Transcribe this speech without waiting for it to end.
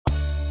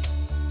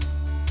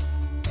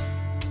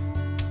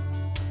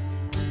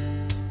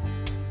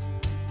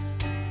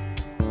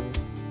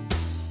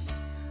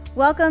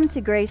Welcome to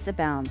Grace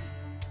Abounds.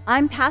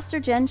 I'm Pastor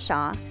Jen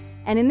Shaw,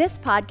 and in this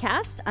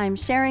podcast, I'm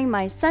sharing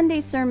my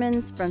Sunday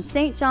sermons from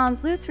St.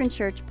 John's Lutheran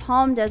Church,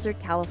 Palm Desert,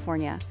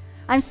 California.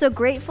 I'm so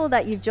grateful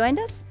that you've joined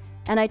us,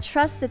 and I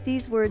trust that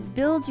these words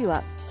build you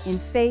up in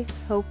faith,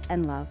 hope,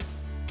 and love.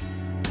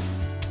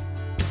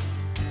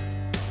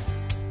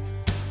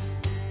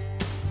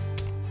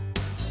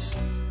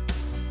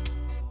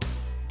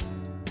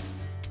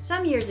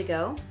 Some years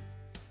ago,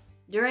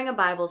 during a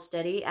Bible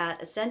study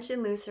at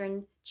Ascension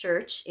Lutheran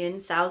Church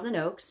in Thousand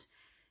Oaks,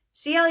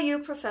 CLU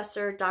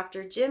professor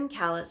Dr. Jim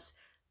Callis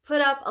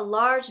put up a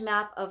large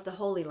map of the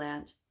Holy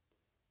Land.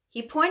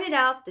 He pointed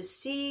out the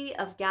Sea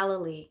of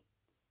Galilee,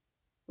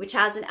 which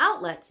has an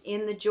outlet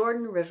in the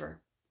Jordan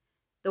River.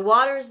 The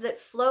waters that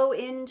flow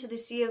into the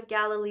Sea of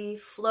Galilee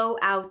flow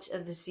out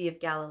of the Sea of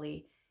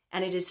Galilee,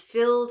 and it is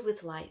filled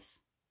with life.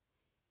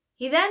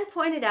 He then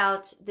pointed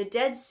out the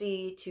Dead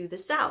Sea to the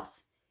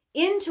south,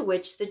 into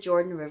which the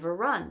Jordan River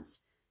runs.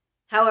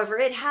 However,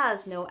 it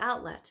has no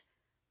outlet.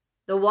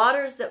 The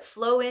waters that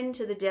flow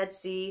into the Dead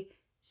Sea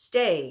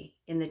stay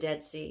in the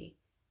Dead Sea,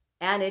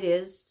 and it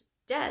is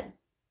dead.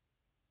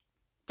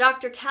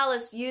 Dr.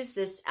 Callis used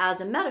this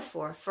as a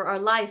metaphor for our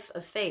life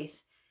of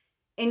faith,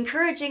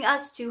 encouraging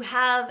us to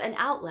have an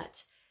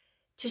outlet,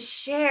 to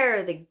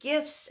share the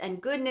gifts and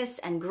goodness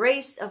and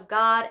grace of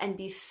God and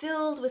be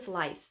filled with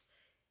life,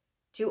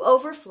 to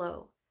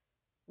overflow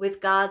with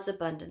God's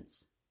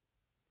abundance.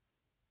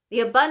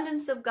 The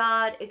abundance of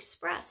God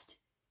expressed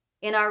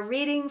in our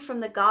reading from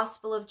the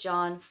Gospel of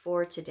John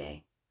for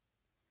today.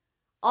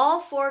 All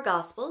four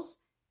Gospels,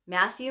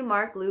 Matthew,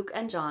 Mark, Luke,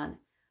 and John,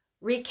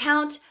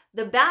 recount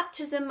the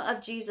baptism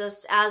of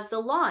Jesus as the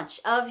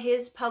launch of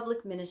his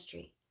public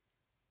ministry.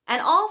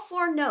 And all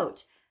four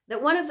note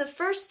that one of the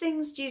first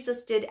things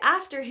Jesus did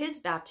after his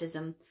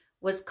baptism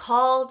was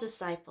call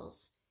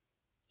disciples.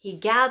 He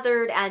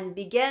gathered and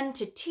began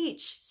to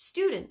teach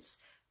students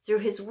through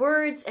his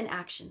words and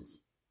actions.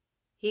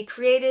 He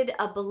created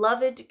a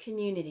beloved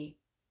community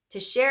to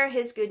share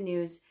his good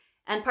news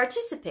and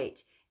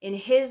participate in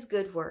his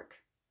good work.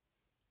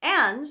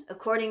 And,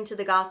 according to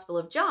the Gospel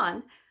of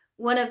John,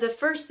 one of the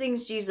first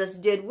things Jesus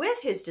did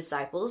with his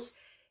disciples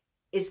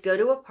is go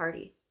to a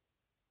party.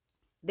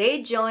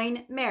 They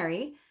join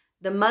Mary,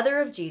 the mother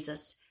of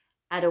Jesus,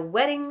 at a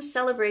wedding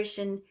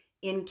celebration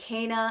in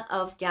Cana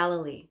of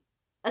Galilee,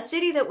 a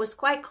city that was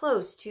quite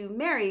close to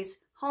Mary's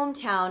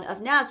hometown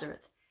of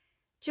Nazareth,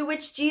 to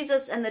which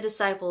Jesus and the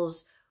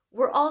disciples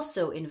were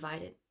also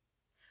invited.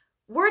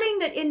 Wording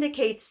that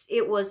indicates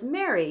it was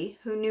Mary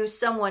who knew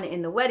someone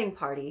in the wedding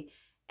party,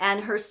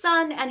 and her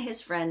son and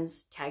his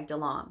friends tagged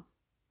along.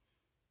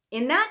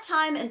 In that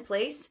time and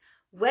place,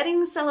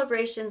 wedding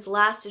celebrations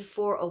lasted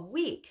for a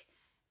week,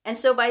 and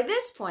so by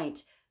this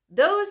point,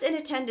 those in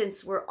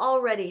attendance were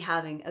already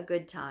having a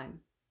good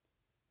time.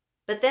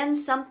 But then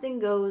something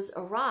goes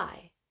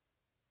awry.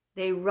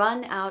 They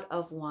run out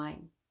of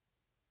wine.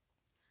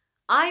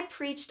 I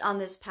preached on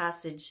this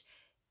passage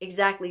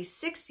exactly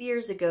 6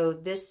 years ago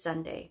this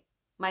Sunday,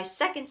 my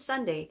second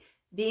Sunday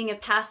being a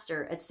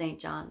pastor at St.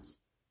 John's.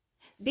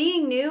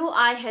 Being new,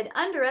 I had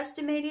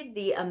underestimated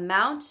the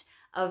amount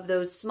of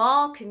those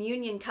small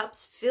communion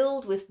cups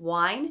filled with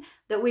wine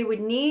that we would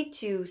need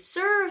to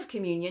serve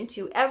communion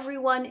to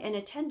everyone in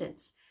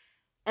attendance.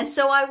 And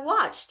so I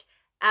watched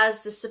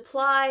as the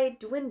supply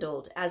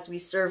dwindled as we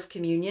served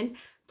communion,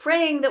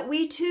 praying that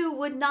we too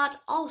would not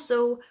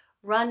also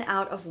run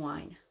out of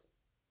wine.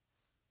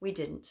 We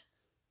didn't.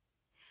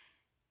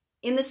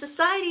 In the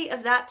society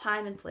of that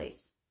time and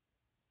place,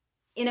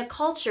 in a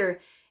culture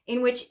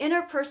in which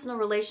interpersonal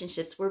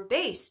relationships were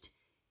based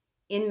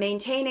in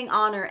maintaining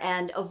honor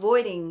and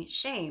avoiding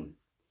shame,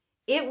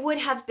 it would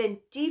have been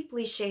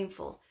deeply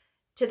shameful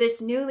to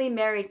this newly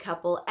married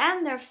couple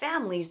and their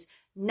families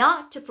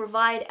not to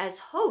provide as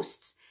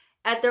hosts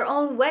at their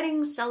own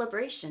wedding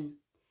celebration.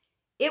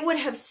 It would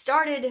have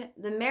started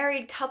the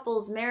married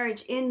couple's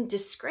marriage in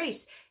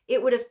disgrace.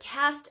 It would have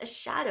cast a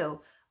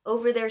shadow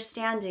over their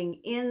standing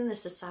in the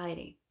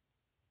society.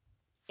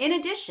 In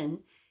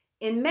addition,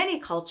 in many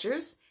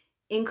cultures,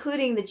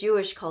 including the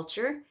Jewish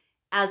culture,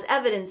 as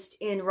evidenced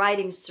in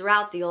writings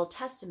throughout the Old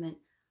Testament,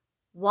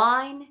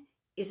 wine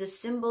is a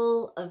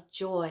symbol of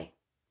joy,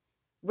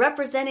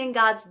 representing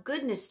God's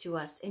goodness to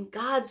us and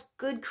God's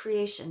good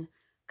creation,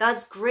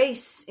 God's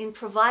grace in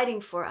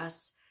providing for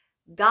us,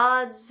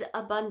 God's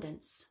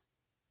abundance,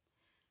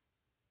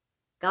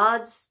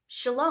 God's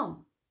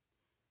shalom,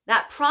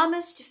 that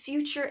promised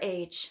future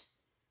age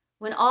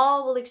when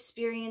all will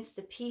experience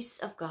the peace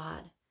of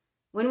God,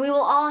 when we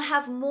will all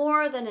have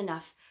more than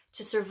enough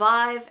to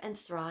survive and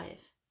thrive,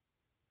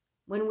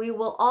 when we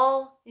will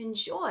all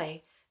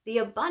enjoy the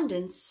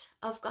abundance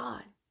of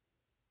God.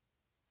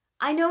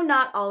 I know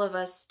not all of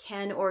us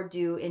can or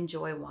do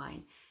enjoy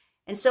wine,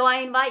 and so I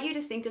invite you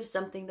to think of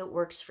something that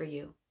works for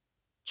you.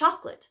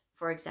 Chocolate,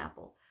 for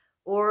example,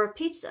 or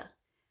pizza,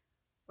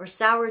 or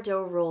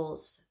sourdough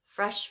rolls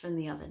fresh from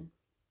the oven.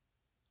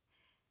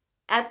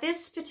 At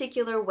this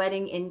particular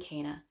wedding in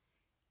Cana,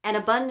 an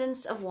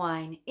abundance of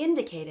wine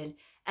indicated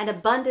an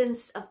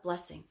abundance of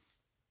blessing.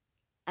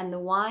 and the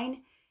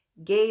wine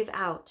gave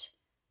out.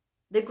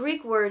 The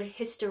Greek word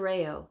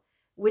hystereo,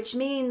 which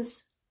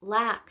means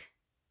lack,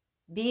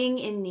 being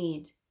in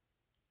need,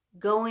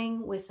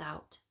 going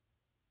without.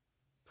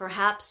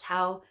 Perhaps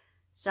how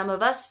some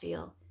of us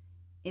feel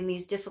in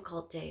these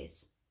difficult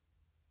days.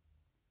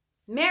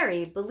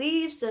 Mary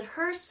believes that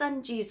her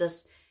son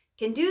Jesus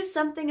can do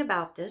something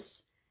about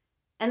this,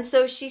 and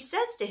so she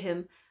says to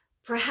him,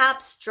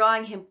 perhaps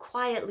drawing him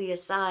quietly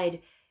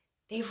aside,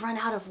 "They've run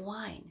out of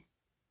wine."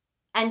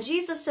 And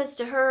Jesus says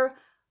to her,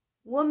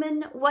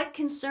 "Woman, what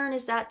concern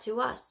is that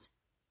to us?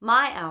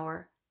 My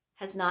hour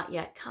has not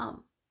yet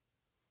come."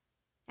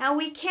 Now,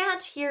 we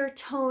can't hear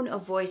tone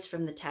of voice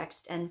from the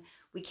text, and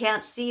we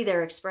can't see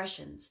their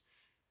expressions.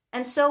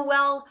 And so,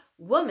 while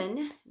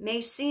woman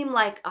may seem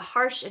like a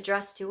harsh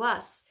address to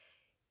us,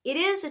 it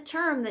is a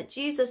term that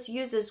Jesus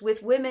uses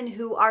with women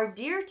who are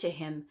dear to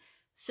him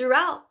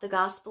throughout the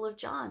Gospel of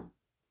John.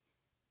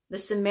 The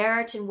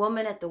Samaritan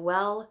woman at the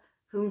well,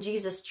 whom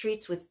Jesus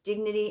treats with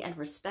dignity and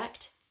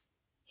respect.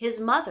 His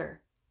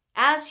mother,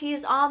 as he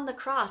is on the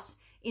cross,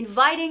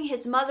 inviting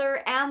his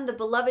mother and the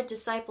beloved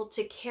disciple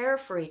to care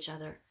for each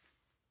other.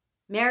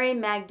 Mary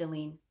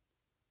Magdalene,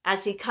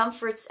 as he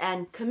comforts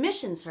and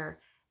commissions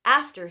her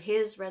after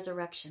his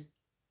resurrection.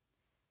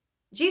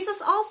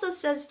 Jesus also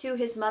says to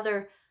his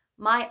mother,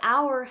 "My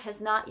hour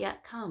has not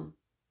yet come."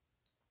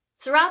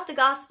 Throughout the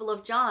Gospel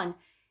of John,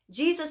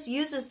 Jesus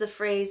uses the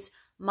phrase,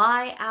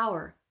 "my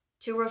hour,"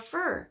 to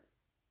refer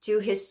to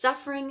his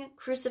suffering,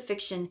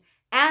 crucifixion,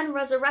 and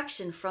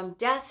resurrection from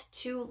death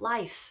to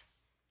life.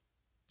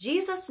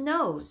 Jesus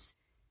knows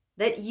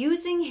that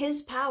using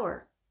his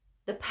power,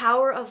 the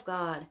power of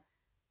God,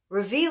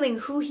 revealing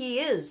who he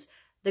is,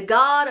 the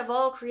God of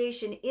all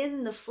creation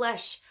in the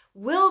flesh,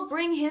 will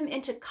bring him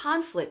into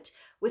conflict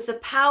with the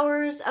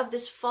powers of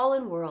this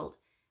fallen world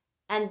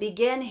and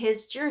begin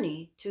his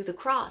journey to the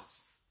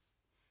cross.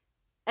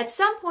 At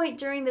some point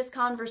during this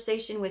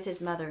conversation with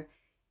his mother,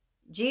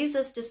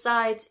 Jesus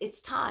decides it's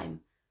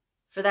time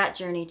for that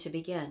journey to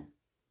begin.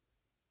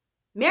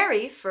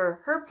 Mary,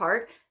 for her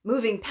part,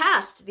 moving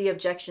past the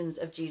objections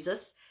of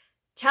Jesus,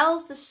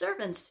 tells the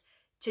servants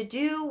to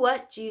do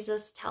what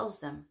Jesus tells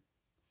them.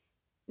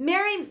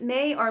 Mary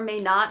may or may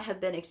not have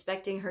been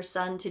expecting her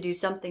son to do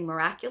something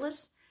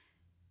miraculous,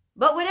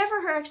 but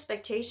whatever her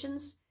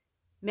expectations,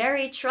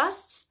 Mary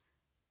trusts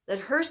that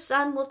her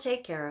son will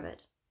take care of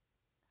it.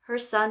 Her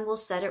son will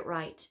set it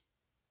right.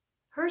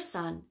 Her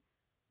son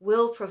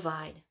will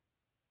provide.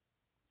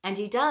 And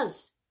he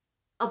does,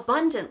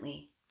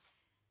 abundantly.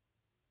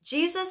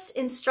 Jesus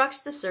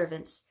instructs the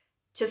servants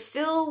to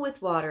fill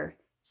with water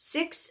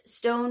 6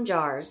 stone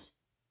jars,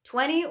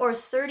 20 or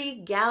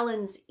 30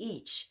 gallons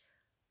each.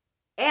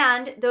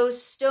 And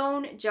those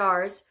stone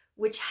jars,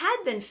 which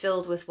had been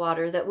filled with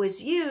water that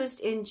was used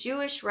in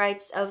Jewish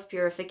rites of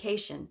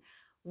purification,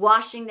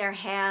 washing their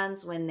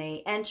hands when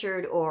they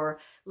entered or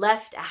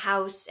left a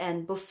house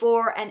and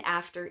before and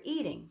after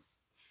eating.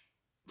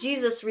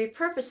 Jesus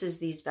repurposes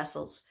these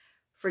vessels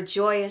for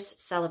joyous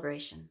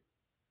celebration.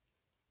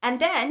 And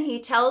then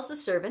he tells the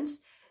servants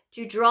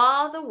to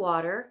draw the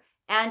water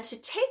and to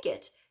take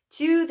it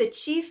to the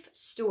chief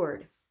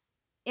steward.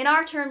 In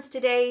our terms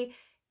today,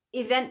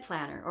 event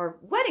planner or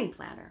wedding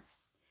planner.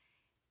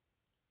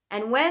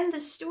 And when the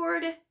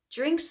steward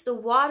drinks the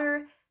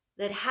water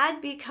that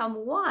had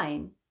become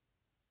wine,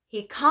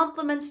 he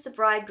compliments the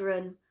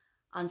bridegroom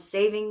on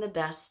saving the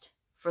best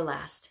for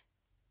last.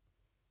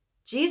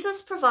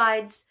 Jesus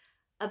provides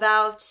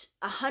about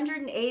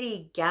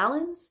 180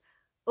 gallons,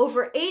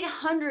 over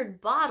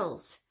 800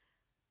 bottles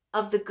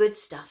of the good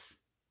stuff.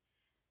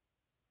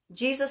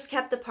 Jesus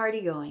kept the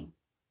party going.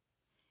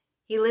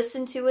 He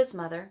listened to his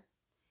mother.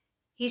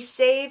 He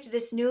saved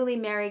this newly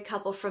married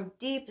couple from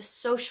deep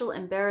social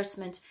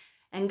embarrassment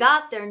and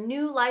got their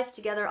new life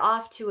together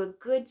off to a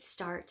good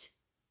start.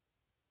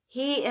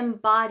 He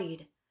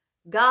embodied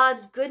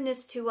God's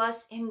goodness to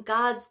us in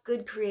God's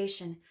good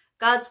creation,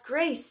 God's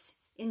grace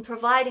in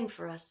providing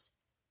for us,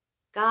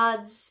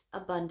 God's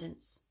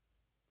abundance.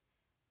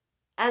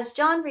 As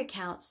John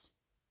recounts,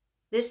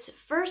 this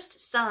first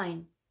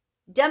sign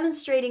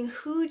demonstrating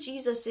who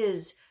Jesus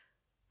is,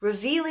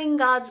 revealing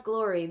God's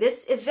glory,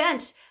 this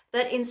event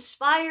that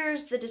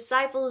inspires the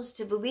disciples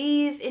to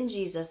believe in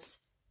Jesus,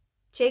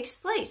 takes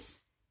place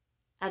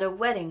at a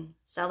wedding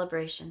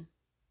celebration.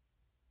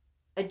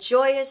 A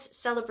joyous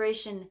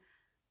celebration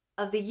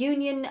of the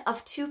union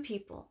of two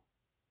people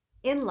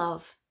in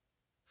love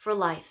for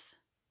life.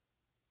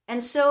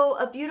 And so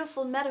a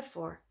beautiful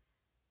metaphor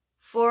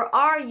for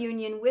our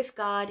union with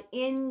God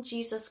in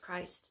Jesus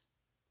Christ.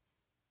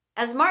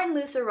 As Martin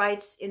Luther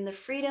writes in The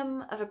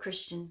Freedom of a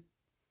Christian,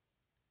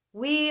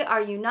 we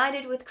are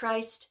united with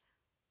Christ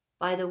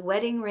by the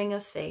wedding ring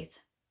of faith.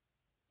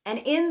 And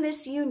in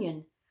this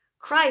union,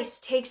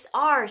 Christ takes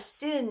our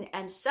sin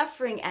and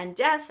suffering and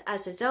death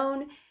as his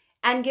own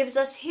and gives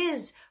us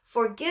his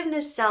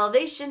forgiveness,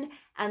 salvation,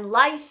 and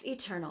life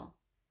eternal.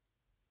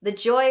 The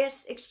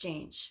joyous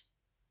exchange,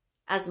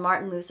 as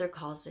Martin Luther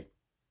calls it.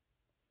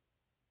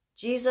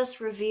 Jesus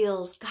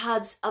reveals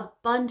God's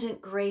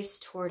abundant grace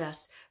toward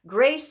us,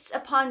 grace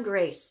upon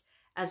grace,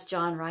 as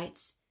John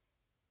writes,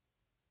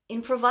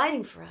 in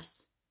providing for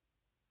us,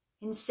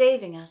 in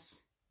saving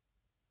us,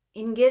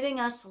 in giving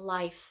us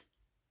life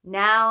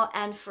now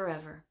and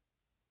forever.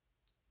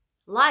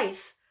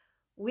 Life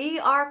we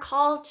are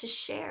called to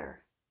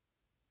share.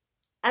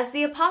 As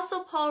the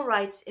Apostle Paul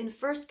writes in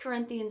 1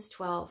 Corinthians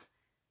 12,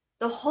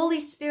 the Holy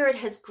Spirit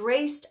has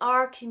graced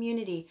our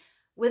community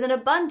with an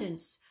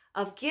abundance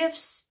of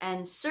gifts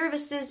and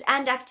services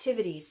and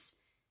activities,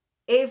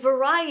 a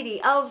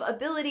variety of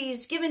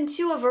abilities given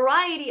to a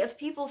variety of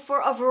people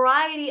for a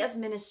variety of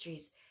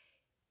ministries.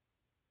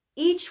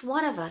 Each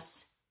one of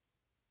us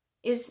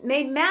is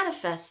made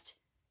manifest,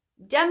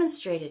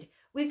 demonstrated.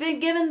 We've been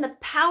given the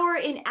power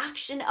in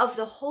action of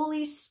the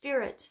Holy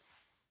Spirit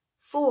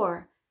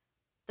for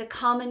the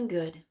common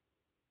good.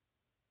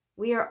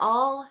 We are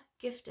all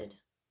gifted.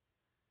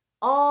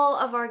 All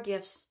of our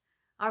gifts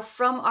are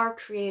from our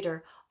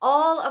Creator.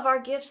 All of our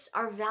gifts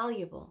are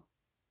valuable.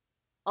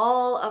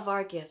 All of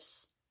our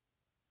gifts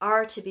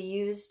are to be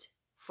used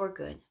for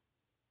good.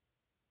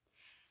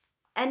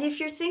 And if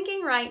you're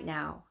thinking right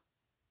now,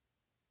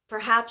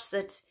 perhaps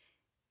that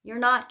you're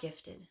not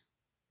gifted,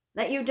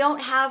 that you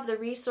don't have the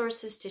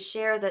resources to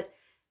share, that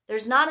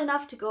there's not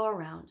enough to go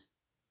around,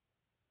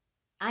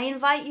 I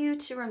invite you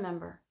to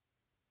remember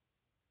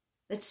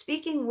that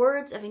speaking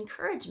words of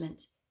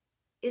encouragement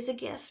is a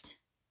gift.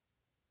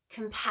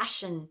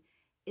 Compassion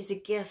is a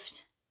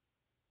gift.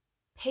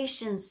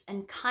 Patience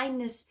and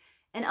kindness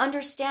and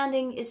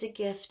understanding is a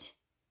gift.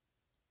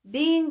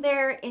 Being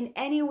there in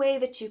any way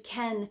that you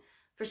can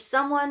for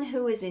someone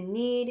who is in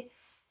need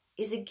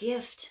is a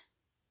gift.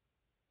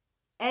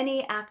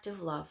 Any act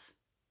of love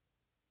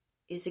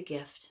is a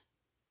gift.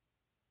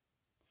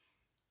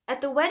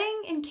 At the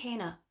wedding in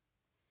Cana,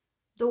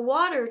 the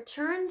water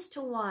turns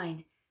to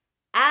wine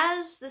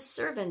as the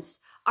servants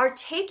are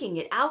taking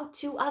it out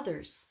to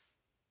others.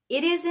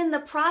 It is in the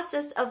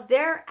process of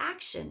their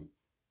action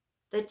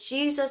that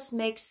Jesus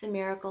makes the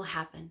miracle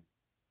happen.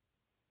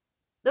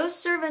 Those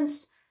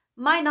servants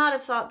might not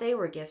have thought they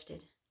were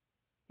gifted.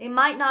 They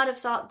might not have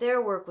thought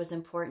their work was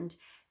important.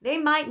 They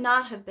might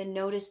not have been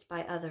noticed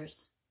by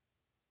others.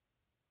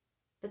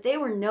 But they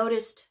were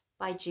noticed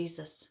by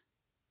Jesus.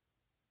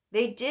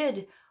 They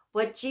did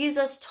what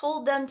Jesus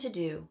told them to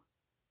do.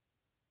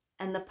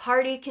 And the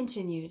party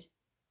continued,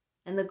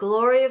 and the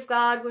glory of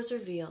God was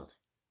revealed,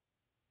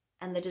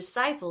 and the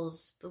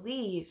disciples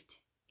believed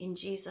in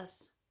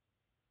Jesus.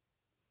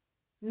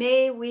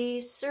 May we,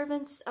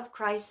 servants of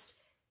Christ,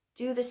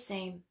 do the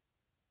same.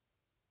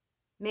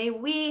 May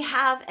we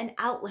have an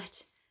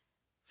outlet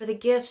for the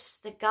gifts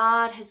that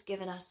God has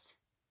given us.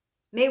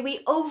 May we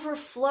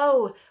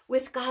overflow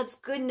with God's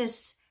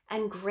goodness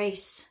and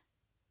grace.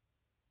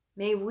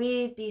 May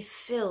we be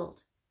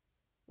filled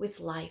with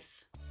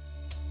life.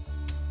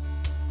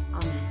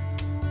 Amen.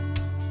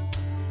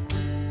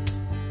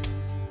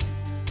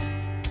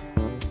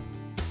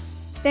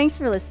 Thanks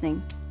for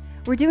listening.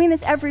 We're doing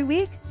this every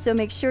week, so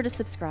make sure to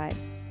subscribe.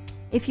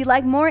 If you'd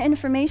like more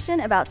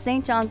information about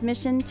St. John's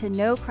mission to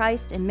know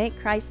Christ and make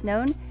Christ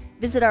known,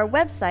 visit our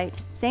website,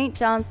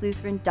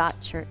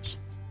 stjohnslutheran.church.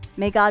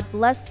 May God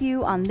bless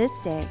you on this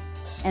day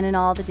and in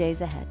all the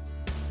days ahead.